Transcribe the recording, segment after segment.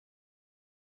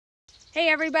Hey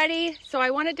everybody, so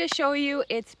I wanted to show you,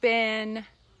 it's been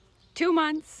 2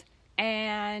 months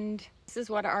and this is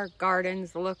what our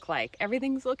gardens look like.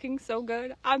 Everything's looking so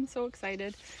good. I'm so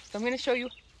excited. So I'm going to show you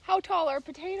how tall our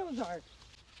potatoes are.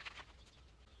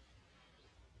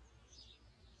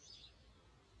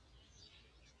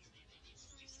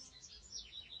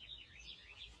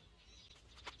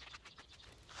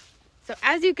 So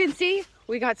as you can see,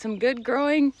 we got some good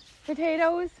growing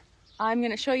potatoes. I'm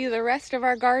going to show you the rest of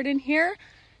our garden here.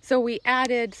 So we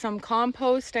added some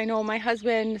compost. I know my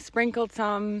husband sprinkled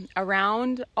some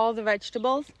around all the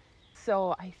vegetables.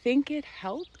 So I think it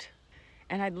helped.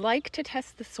 And I'd like to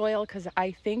test the soil because I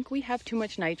think we have too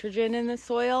much nitrogen in the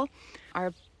soil.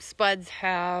 Our spuds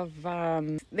have,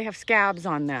 they have scabs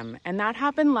on them. And that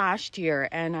happened last year.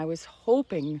 And I was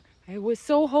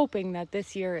so hoping that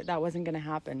this year that wasn't going to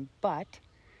happen. But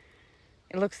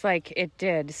it looks like it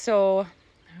did. So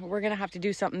we're going to have to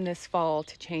do something this fall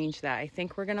to change that. I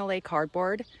think we're going to lay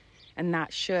cardboard and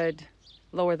that should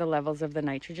lower the levels of the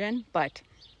nitrogen. But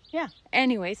yeah,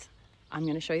 anyways, I'm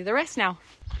going to show you the rest now.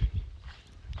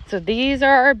 So these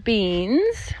are our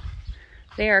beans.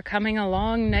 They are coming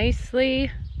along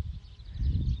nicely.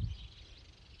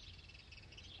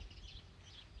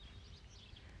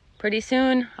 Pretty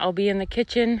soon I'll be in the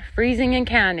kitchen freezing and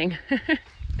canning.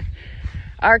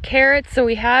 Our carrots, so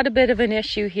we had a bit of an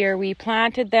issue here. We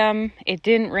planted them, it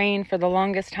didn't rain for the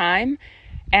longest time.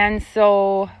 And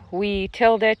so we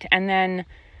tilled it and then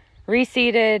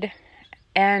reseeded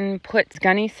and put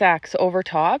gunny sacks over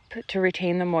top to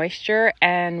retain the moisture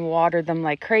and watered them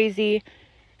like crazy.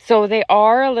 So they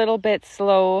are a little bit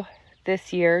slow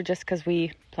this year just because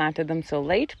we planted them so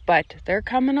late, but they're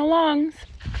coming along.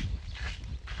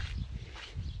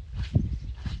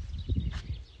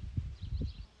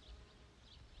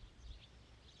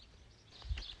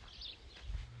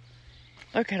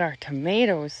 Look at our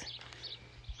tomatoes.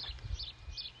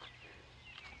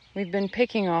 We've been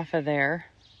picking off of there.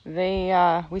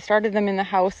 We started them in the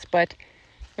house, but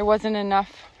there wasn't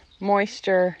enough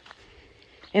moisture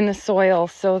in the soil,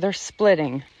 so they're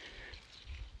splitting.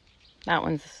 That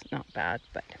one's not bad,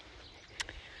 but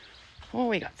oh,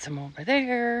 we got some over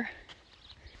there.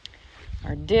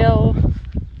 Our dill.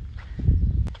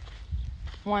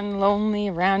 One lonely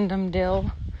random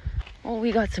dill. Oh,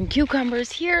 we got some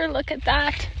cucumbers here. Look at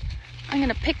that. I'm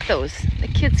gonna pick those. The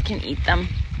kids can eat them.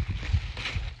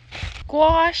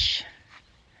 Squash.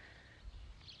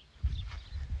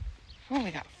 Oh, we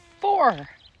got 4.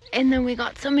 And then we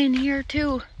got some in here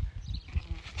too.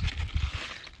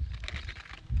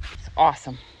 It's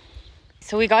awesome.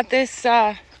 So we got this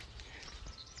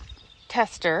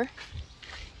tester.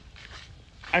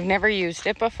 I've never used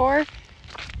it before.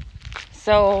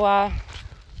 So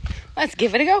let's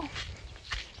give it a go.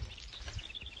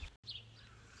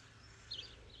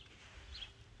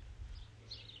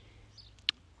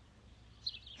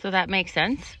 So that makes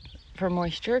sense for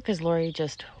moisture because Lori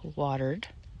just watered.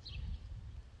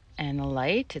 And the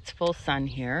light, it's full sun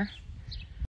here.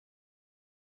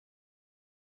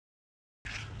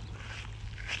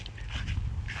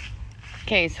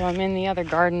 Okay, so I'm in the other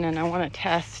garden and I want to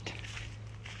test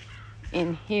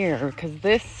in here because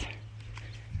this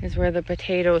is where the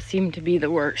potatoes seem to be the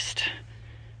worst.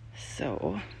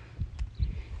 So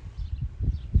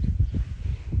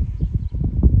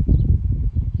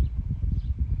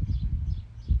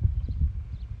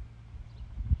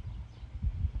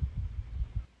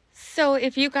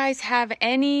if you guys have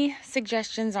any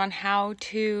suggestions on how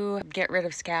to get rid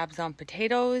of scabs on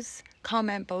potatoes,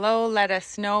 comment below, let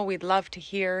us know. We'd love to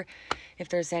hear if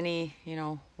there's any,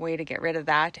 way to get rid of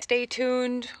that. Stay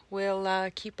tuned. We'll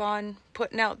keep on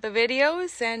putting out the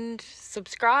videos and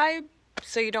subscribe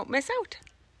so you don't miss out.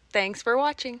 Thanks for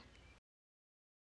watching.